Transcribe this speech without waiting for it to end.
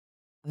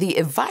The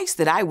advice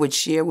that I would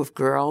share with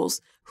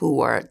girls who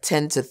are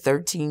 10 to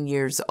 13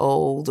 years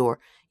old or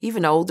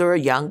even older or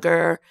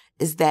younger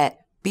is that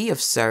be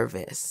of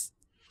service.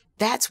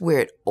 That's where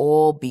it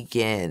all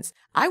begins.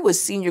 I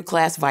was senior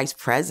class vice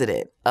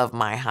president of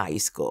my high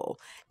school,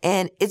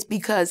 and it's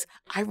because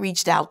I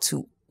reached out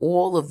to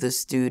all of the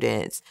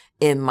students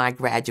in my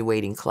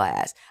graduating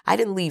class. I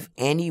didn't leave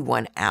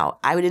anyone out.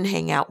 I didn't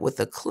hang out with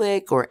a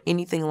clique or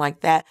anything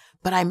like that,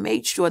 but I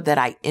made sure that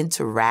I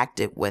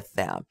interacted with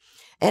them.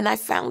 And I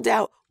found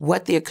out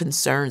what their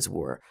concerns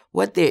were,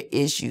 what their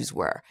issues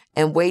were,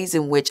 and ways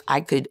in which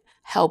I could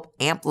help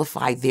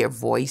amplify their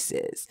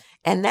voices.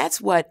 And that's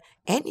what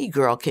any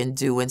girl can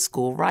do in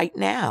school right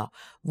now.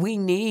 We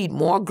need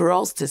more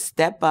girls to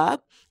step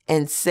up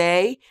and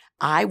say,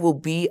 I will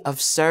be of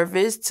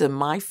service to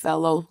my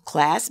fellow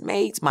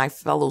classmates, my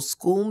fellow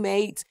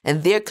schoolmates,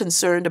 and they're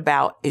concerned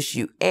about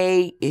issue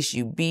A,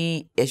 issue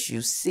B,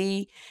 issue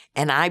C.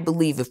 And I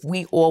believe if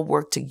we all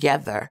work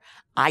together,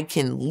 I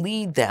can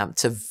lead them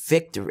to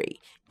victory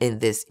in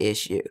this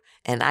issue.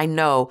 And I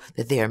know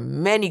that there are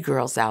many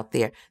girls out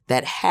there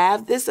that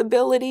have this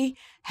ability,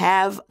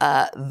 have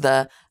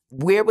the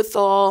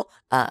wherewithal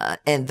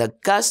and the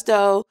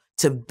gusto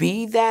to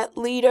be that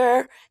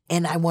leader.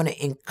 And I want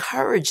to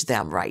encourage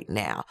them right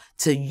now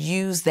to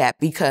use that,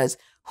 because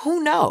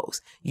who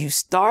knows? You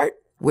start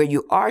where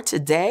you are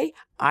today.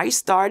 I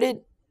started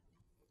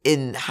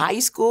in high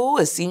school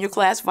as senior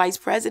class vice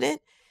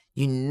president.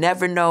 You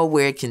never know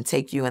where it can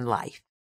take you in life.